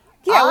think?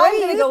 Yeah, what I'm do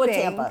going to you go with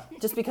think? Tampa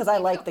just because I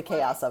like the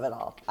chaos of it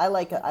all. I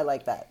like it. I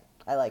like that.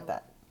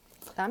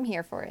 I'm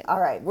here for it. All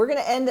right, we're going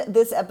to end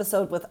this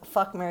episode with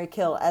Fuck, Marry,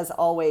 Kill, as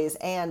always.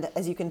 And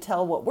as you can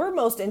tell, what we're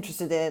most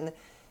interested in,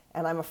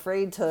 and I'm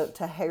afraid to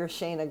hear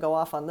Shayna go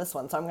off on this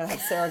one, so I'm going to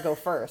have Sarah go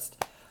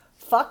first.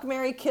 Fuck,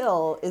 Marry,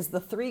 Kill is the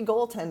 3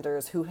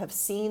 goaltenders who have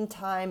seen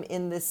time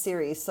in this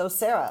series. So,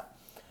 Sarah,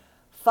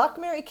 Fuck,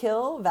 Marry,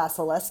 Kill,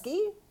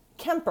 Vasilevsky,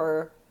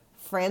 Kemper,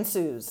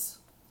 Francouz.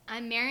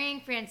 I'm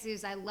marrying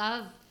Francouz. I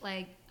love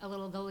like a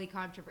little goalie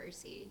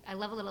controversy. I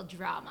love a little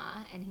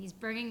drama, and he's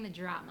bringing the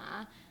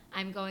drama.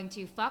 I'm going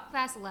to fuck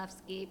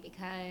Vasilevsky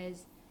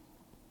because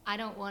I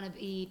don't want to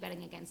be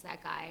betting against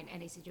that guy in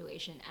any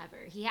situation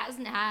ever. He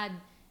hasn't had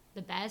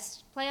the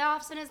best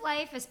playoffs in his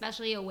life,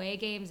 especially away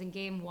games and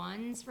game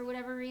 1s for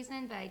whatever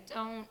reason, but I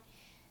don't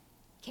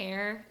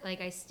care.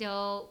 Like, I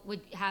still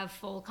would have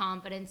full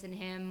confidence in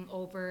him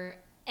over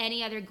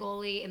any other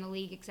goalie in the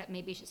league except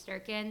maybe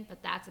Shesterkin,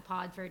 but that's a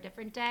pod for a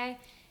different day.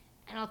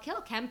 And I'll kill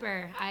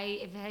Kemper.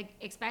 I had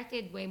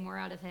expected way more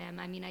out of him.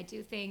 I mean, I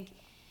do think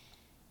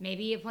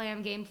maybe you play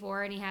him Game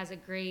 4 and he has a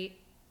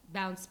great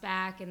bounce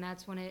back, and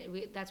that's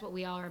that's what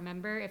we all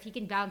remember. If he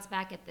can bounce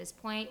back at this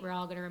point, we're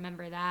all going to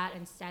remember that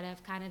instead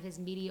of kind of his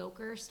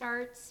mediocre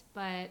starts,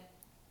 but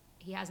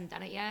he hasn't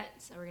done it yet,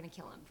 so we're going to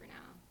kill him for now.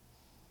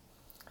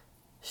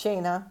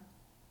 Shayna,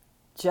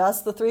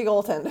 just the 3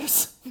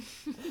 goaltenders.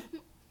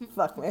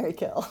 Fuck, marry,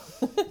 kill.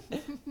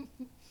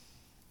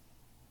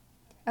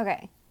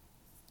 Okay.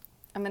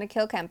 I'm going to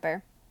kill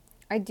Kemper.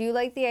 I do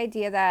like the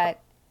idea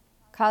that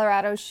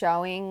Colorado's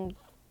showing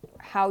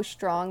how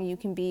strong you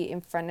can be in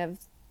front of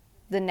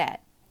the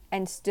net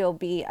and still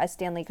be a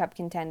Stanley Cup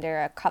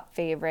contender, a cup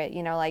favorite.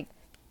 Like,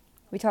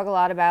 we talk a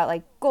lot about,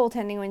 like,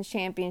 goaltending wins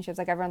championships.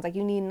 Like, everyone's like,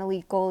 you need an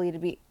elite goalie to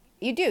be...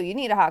 You do. You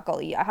need a hot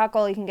goalie. A hot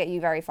goalie can get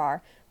you very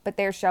far. But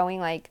they're showing,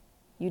 like,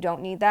 you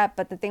don't need that.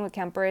 But the thing with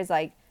Kemper is,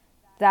 like,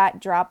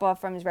 that drop-off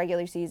from his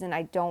regular season,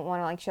 I don't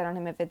want to, like, shit on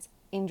him if it's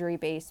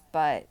injury-based,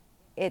 but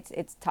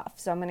it's tough.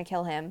 So I'm going to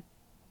kill him.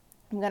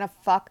 I'm going to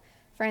fuck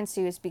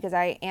Francouz because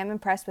I am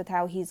impressed with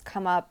how he's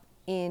come up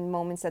in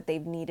moments that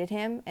they've needed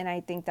him, and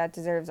I think that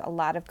deserves a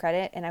lot of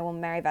credit. And I will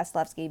marry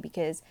Vasilevsky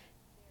because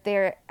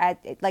they're at,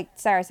 like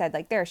Sarah said,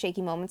 like, there are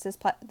shaky moments this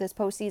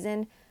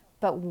postseason,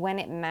 but when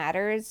it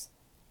matters,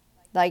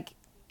 like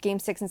Game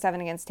 6 and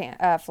 7 against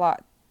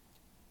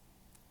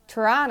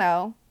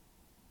Toronto.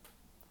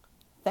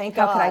 Thank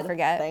How God. could I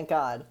forget? Thank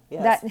God.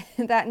 Yes.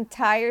 That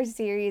entire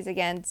series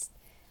against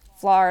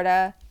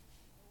Florida,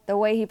 the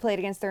way he played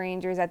against the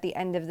Rangers at the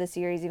end of the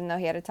series, even though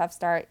he had a tough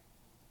start,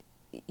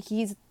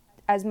 he's,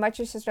 as much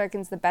as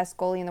Shesterkin's the best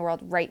goalie in the world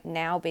right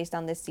now based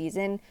on this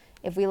season,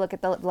 if we look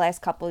at the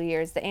last couple of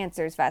years, the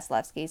answer is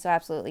Vasilevsky. So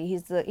absolutely,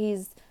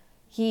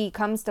 he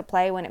comes to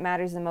play when it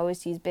matters the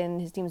most. He's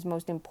been his team's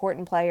most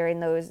important player in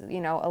those,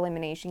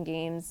 elimination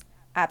games.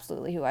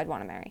 Absolutely who I'd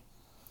want to marry.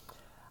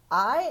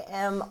 I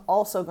am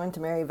also going to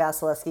marry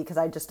Vasilevsky because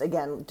I just,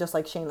 again, just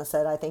like Shayna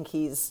said, I think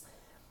he's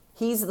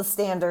the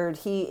standard.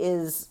 He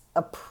is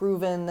a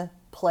proven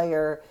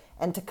player,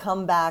 and to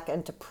come back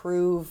and to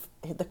prove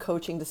the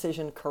coaching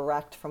decision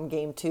correct from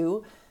game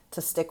 2,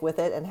 to stick with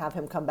it and have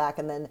him come back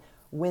and then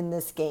win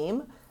this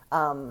game,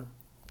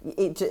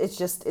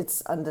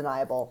 it's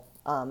undeniable,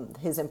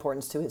 his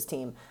importance to his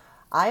team.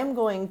 I am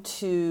going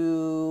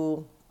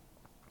to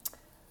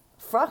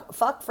fuck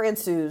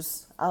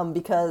Francouz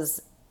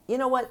because you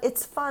know what?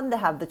 It's fun to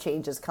have the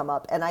changes come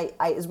up. And I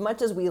as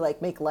much as we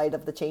like make light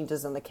of the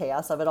changes and the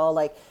chaos of it all,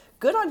 like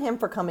good on him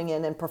for coming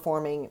in and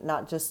performing,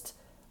 not just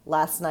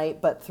last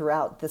night, but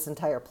throughout this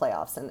entire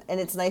playoffs. And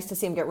it's nice to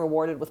see him get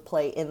rewarded with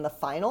play in the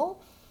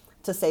final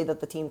to say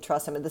that the team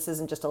trusts him. And this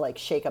isn't just a like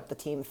shake up the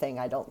team thing,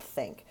 I don't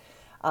think.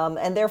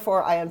 And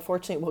therefore, I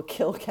unfortunately will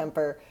kill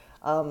Kemper.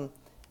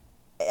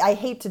 I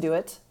hate to do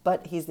it,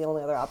 but he's the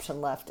only other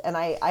option left. And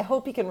I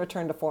hope he can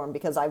return to form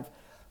because I've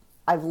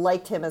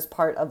liked him as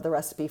part of the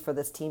recipe for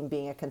this team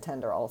being a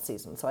contender all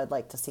season. So I'd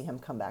like to see him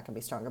come back and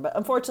be stronger. But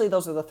unfortunately,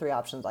 those are the 3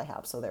 options I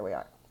have. So there we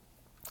are.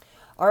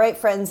 All right,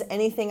 friends,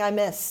 anything I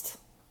missed?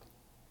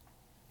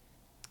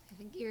 I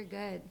think you're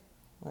good.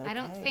 Okay. I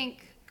don't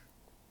think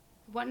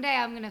one day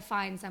I'm going to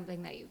find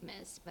something that you've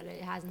missed, but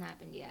it hasn't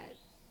happened yet.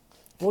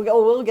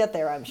 We'll get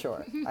there, I'm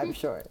sure. I'm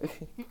sure.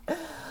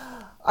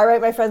 All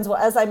right, my friends. Well,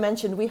 as I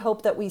mentioned, we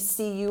hope that we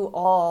see you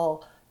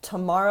all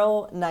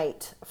tomorrow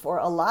night for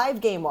a live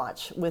game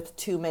watch with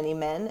Too Many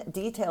Men.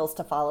 Details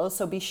to follow.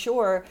 So be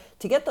sure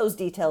to get those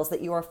details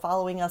that you are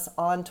following us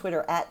on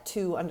Twitter at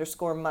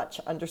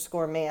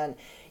 @2_much_man.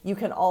 You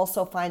can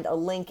also find a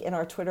link in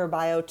our Twitter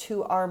bio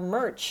to our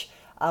merch,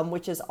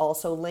 which is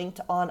also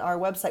linked on our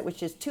website,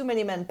 which is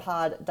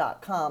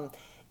toomanymenpod.com.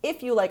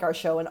 If you like our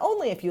show, and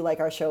only if you like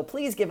our show,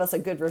 please give us a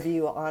good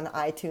review on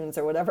iTunes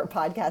or whatever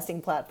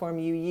podcasting platform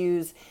you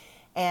use.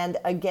 And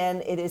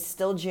again, it is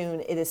still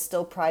June. It is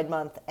still Pride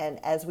Month. And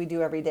as we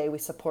do every day, we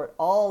support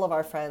all of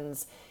our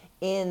friends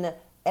in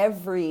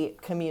every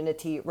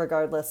community,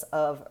 regardless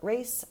of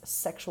race,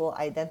 sexual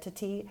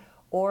identity,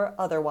 or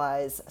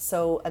otherwise.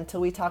 So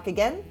until we talk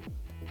again,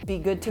 be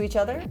good to each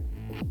other.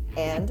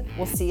 And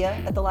we'll see you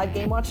at the live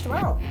game watch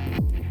tomorrow.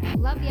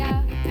 Love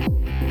ya.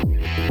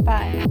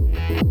 Bye.